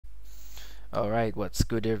Alright, what's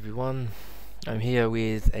good everyone? I'm here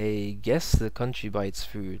with a guess the country by its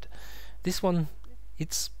food. This one,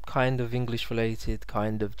 it's kind of English related,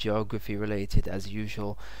 kind of geography related as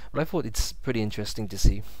usual, but I thought it's pretty interesting to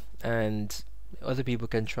see. And other people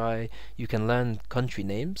can try, you can learn country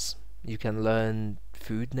names, you can learn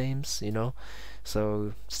food names,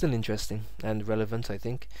 so still interesting and relevant I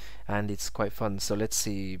think, and it's quite fun. So let's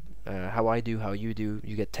see how I do, how you do.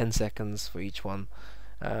 You get 10 seconds for each one.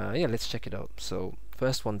 Yeah, let's check it out. So,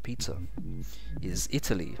 first one, pizza, is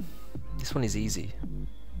Italy. This one is easy.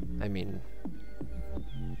 I mean,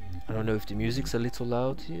 I don't know if the music's a little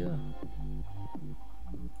loud here.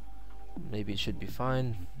 Maybe it should be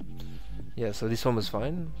fine. Yeah, so this one was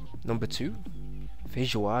fine. Number two,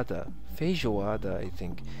 feijoada. Feijoada, I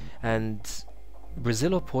think. And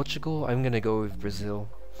Brazil or Portugal? I'm gonna go with Brazil.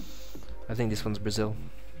 I think this one's Brazil.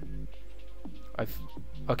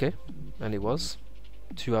 Okay, and it was.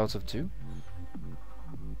 2 out of 2.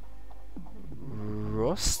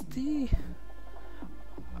 Rosti?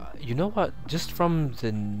 You know what? Just from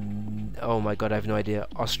the... oh my god, I have no idea.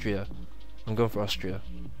 Austria. I'm going for Austria.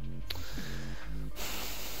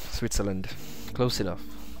 Switzerland. Close enough.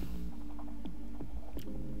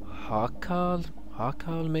 Hakal?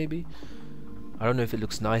 Hakal, maybe? I don't know if it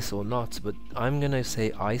looks nice or not, but I'm gonna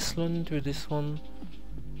say Iceland with this one.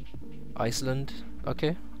 Iceland.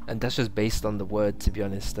 Okay. And that's just based on the word, to be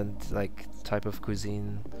honest, and like type of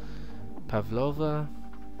cuisine. Pavlova.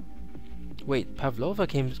 Wait, Pavlova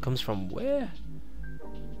comes from where?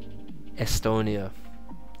 Estonia.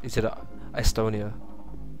 Is it Estonia?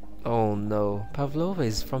 Oh no, Pavlova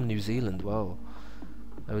is from New Zealand. Wow,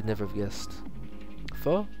 I would never have guessed.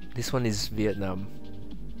 Pho? This one is Vietnam.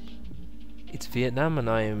 It's Vietnam, and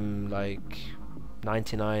I am like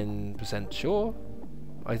 99% sure,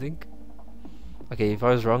 I think. Okay, if I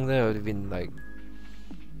was wrong there, I would have been like,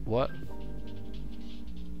 what?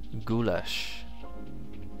 Goulash.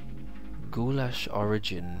 Goulash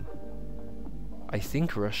origin. I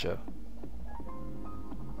think Russia.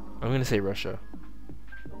 I'm gonna say Russia.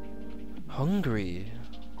 Hungary.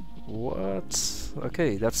 What?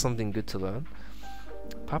 Okay, that's something good to learn.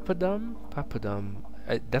 Papadum? Papadum.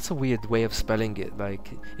 That's a weird way of spelling it.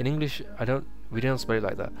 Like, in English, we don't spell it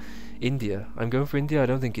like that. India. I'm going for India, I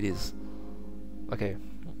don't think it is. Okay,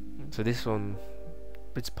 so this one,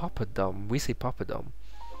 it's Papadum. We say Papadum.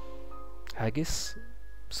 Haggis,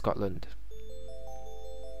 Scotland.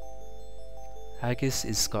 Haggis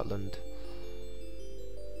is Scotland.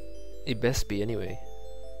 It best be anyway.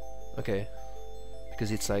 Okay,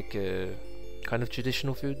 because it's like a kind of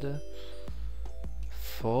traditional food there.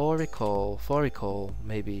 Fårikål,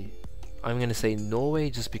 maybe. I'm gonna say Norway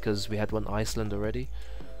just because we had one Iceland already.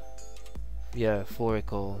 Yeah,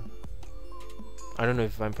 fårikål. I don't know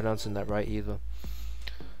if I'm pronouncing that right either.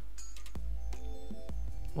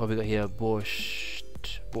 What have we got here?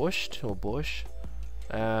 Borscht. Borscht or Borscht?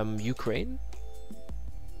 Ukraine?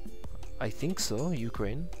 I think so,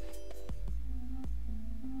 Ukraine.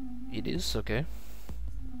 It is, okay.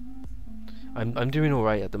 I'm doing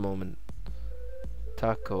alright at the moment.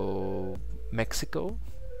 Taco, Mexico?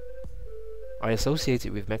 I associate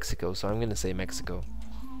it with Mexico, so I'm gonna say Mexico.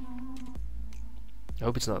 I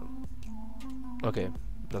hope it's not. Okay,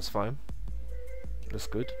 that's fine. That's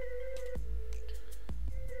good.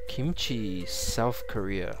 Kimchi, South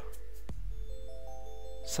Korea.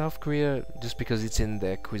 South Korea, just because it's in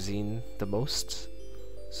their cuisine the most.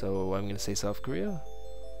 So I'm gonna say South Korea.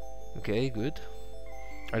 Okay, good.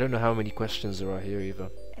 I don't know how many questions there are here either.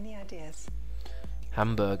 Any ideas?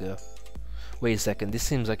 Hamburger. Wait a second, this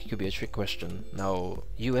seems like it could be a trick question. Now,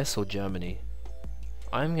 US or Germany?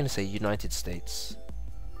 I'm gonna say United States.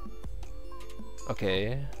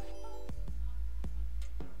 Okay.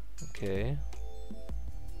 Okay.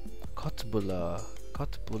 Köttbullar.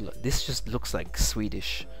 Köttbullar. This just looks like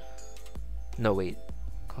Swedish. No, wait.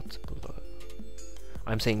 Köttbullar.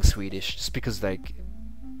 I'm saying Swedish just because, like,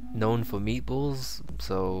 known for meatballs,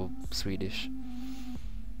 so Swedish.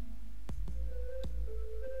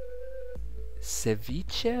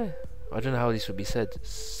 Ceviche? I don't know how this would be said.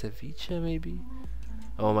 Ceviche, maybe?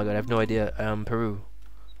 Oh my god, I have no idea. Peru.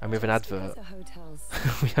 We have an advert.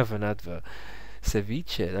 We have an advert.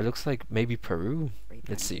 Ceviche. That looks like maybe Peru.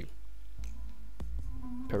 Let's see.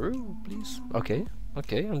 Peru, please. Okay.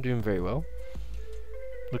 Okay, I'm doing very well.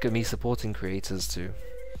 Look at me supporting creators too.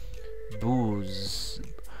 Booze.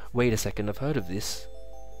 Wait a second, I've heard of this.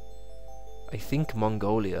 I think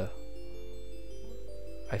Mongolia.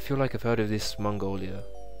 I feel like I've heard of this, Mongolia.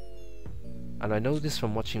 And I know this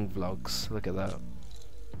from watching vlogs. Look at that.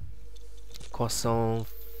 Croissant,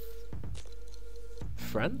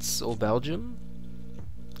 France or Belgium?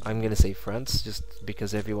 I'm gonna say France, just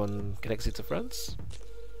because everyone connects it to France.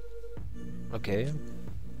 Okay.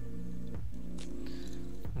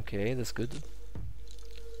 Okay, that's good.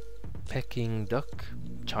 Peking duck,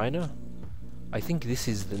 China. I think this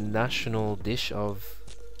is the national dish of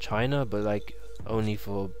China, but like only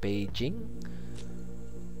for Beijing.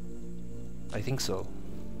 I think so.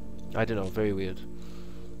 I don't know, very weird.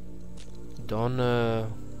 Doner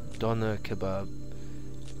kebab.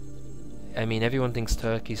 I mean, everyone thinks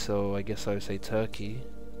Turkey, so I guess I would say Turkey.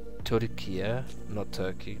 Turkey, yeah? Not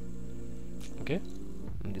Turkey. Okay,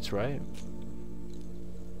 and it's right.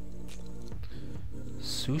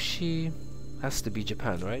 Sushi has to be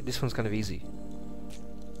Japan, right? This one's kind of easy.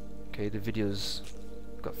 Okay, the video's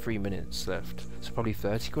got 3 minutes left, so probably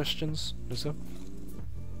 30 questions or so.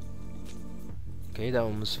 Okay, that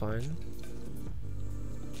one was fine.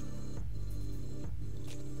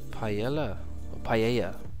 Paella, or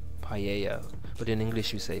paella, paella, but in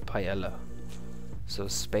English we say paella. So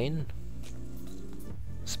Spain,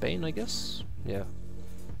 I guess. Yeah,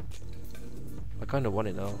 I kind of want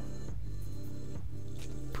it now.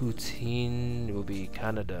 Poutine will be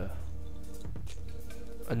Canada.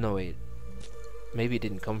 No wait, maybe it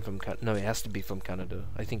didn't come from no, it has to be from Canada,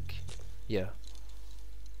 I think. Yeah.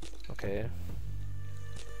 Okay.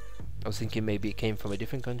 I was thinking maybe it came from a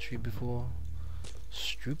different country before.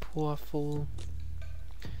 Stroopwafel.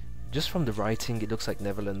 Just from the writing, it looks like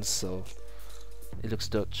Netherlands, so it looks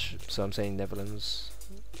Dutch, so I'm saying Netherlands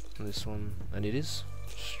on this one, and it is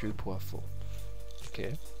Stroopwafel.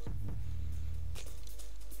 Okay.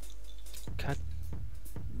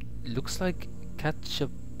 Looks like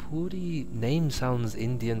Khachapuri. Name sounds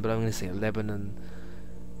Indian, but I'm gonna say Lebanon.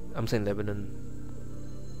 I'm saying Lebanon.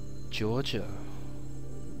 Georgia.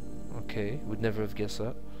 Okay, would never have guessed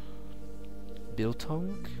that.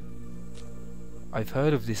 Biltong? I've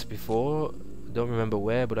heard of this before, don't remember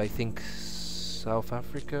where, but I think South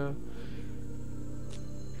Africa.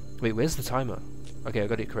 Wait, where's the timer? Okay, I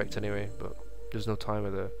got it correct anyway, but there's no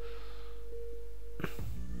timer there.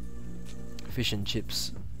 Fish and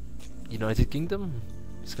chips. United Kingdom?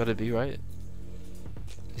 It's gotta be, right?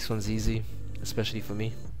 This one's easy, especially for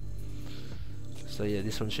me. So yeah,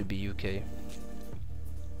 this one should be UK.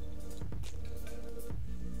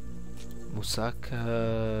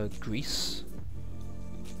 Moussaka, Greece.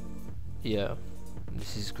 Yeah,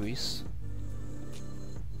 this is Greece.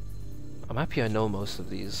 I'm happy I know most of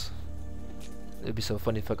these. It'd be so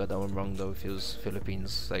funny if I got that one wrong though, if it was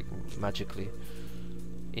Philippines, like magically.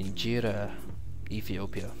 Injera,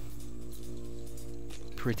 Ethiopia.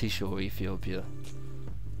 Pretty sure Ethiopia.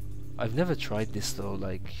 I've never tried this though,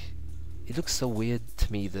 like, it looks so weird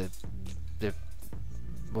to me, the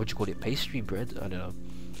what would you call it, pastry bread? I don't know.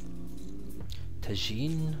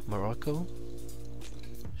 Tagine, Morocco?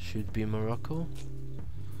 Should be Morocco.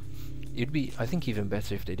 It'd be, I think, even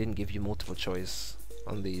better if they didn't give you multiple choice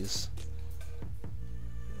on these.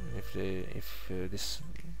 If this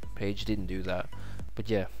page didn't do that. But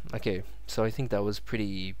yeah, okay. So I think that was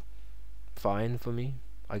pretty fine for me.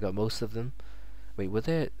 I got most of them. Wait, were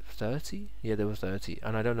there 30? Yeah, there were 30.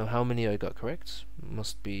 And I don't know how many I got correct.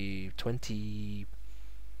 Must be 20.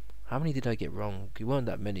 How many did I get wrong? It weren't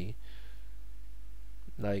that many.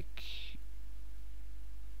 Like,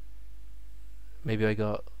 maybe I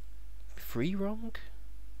got 3 wrong?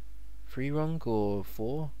 3 wrong or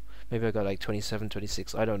 4? Maybe I got like 27,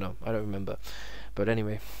 26. I don't know. I don't remember. But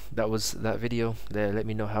anyway, that was that video. There, let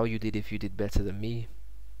me know how you did, if you did better than me.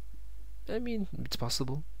 I mean, it's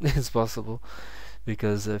possible. It's possible.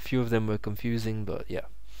 Because a few of them were confusing, but yeah.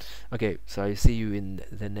 Okay, so I see you in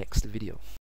the next video.